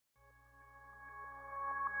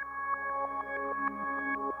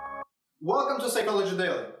Welcome to Psychology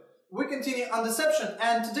Daily. We continue on deception,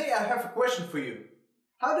 and today I have a question for you.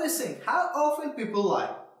 How do you think, how often people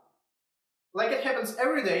lie? Like it happens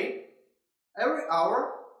every day, every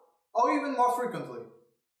hour, or even more frequently?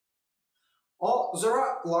 Or there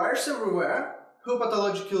are liars everywhere who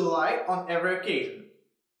pathologically lie on every occasion?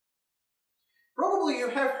 Probably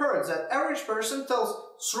you have heard that average person tells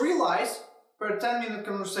 3 lies per 10-minute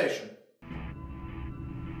conversation.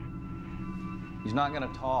 He's not going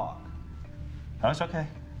to talk. Oh, it's okay.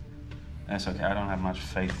 That's okay. I don't have much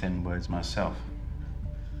faith in words myself.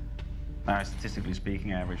 Statistically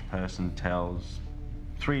speaking, average person tells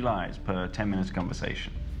 3 lies per 10 minutes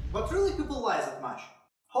conversation. But really people lie that much?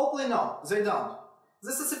 Hopefully no, they don't.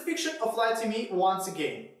 This is a fiction of lie to me once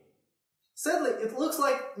again. Sadly, it looks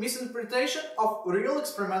like misinterpretation of real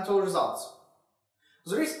experimental results.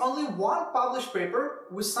 There is only one published paper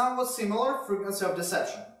with somewhat similar frequency of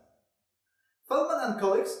deception. Feldman and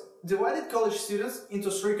colleagues divided college students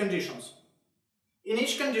into 3 conditions. In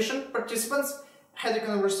each condition, participants had a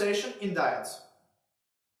conversation in dyads.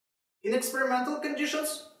 In experimental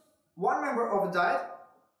conditions, one member of a dyad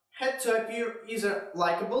had to appear either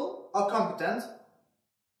likable or competent,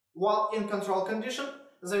 while in control condition,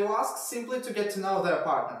 they were asked simply to get to know their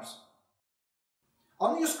partners.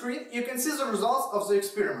 On your screen, you can see the results of the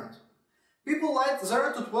experiment. People lied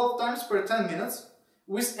 0 to 12 times per 10 minutes,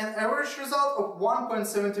 with an average result of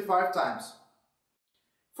 1.75 times.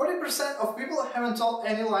 40% of people haven't told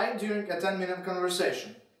any lie during a 10-minute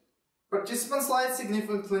conversation. Participants lied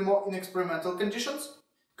significantly more in experimental conditions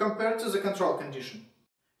compared to the control condition.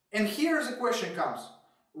 And here the question comes: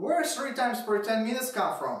 where 3 times per 10 minutes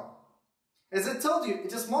come from? As I told you,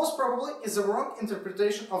 it is most probably the wrong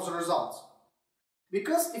interpretation of the results.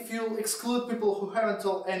 Because if you exclude people who haven't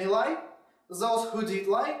told any lie, those who did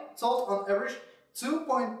lie told on average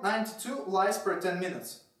 2.92 lies per 10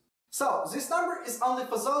 minutes. So, this number is only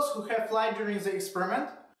for those who have lied during the experiment,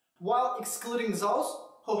 while excluding those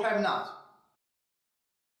who have not.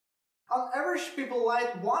 On average, people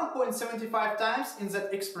lied 1.75 times in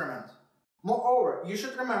that experiment. Moreover, you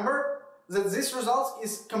should remember that this result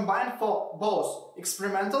is combined for both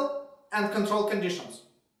experimental and control conditions.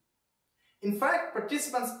 In fact,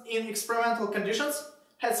 participants in experimental conditions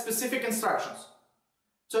had specific instructions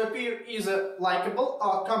to appear either likable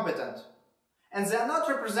or competent, and they are not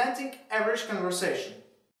representing average conversation.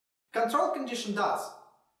 Control condition does,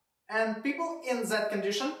 and people in that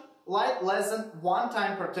condition lied less than 1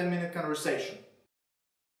 time per 10-minute conversation.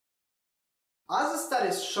 Other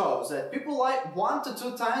studies show that people lie 1 to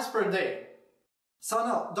 2 times per day. So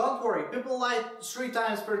no, don't worry, people lie 3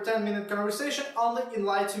 times per 10-minute conversation only in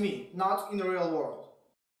Lie to Me, not in the real world.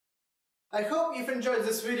 I hope you've enjoyed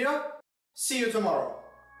this video. See you tomorrow.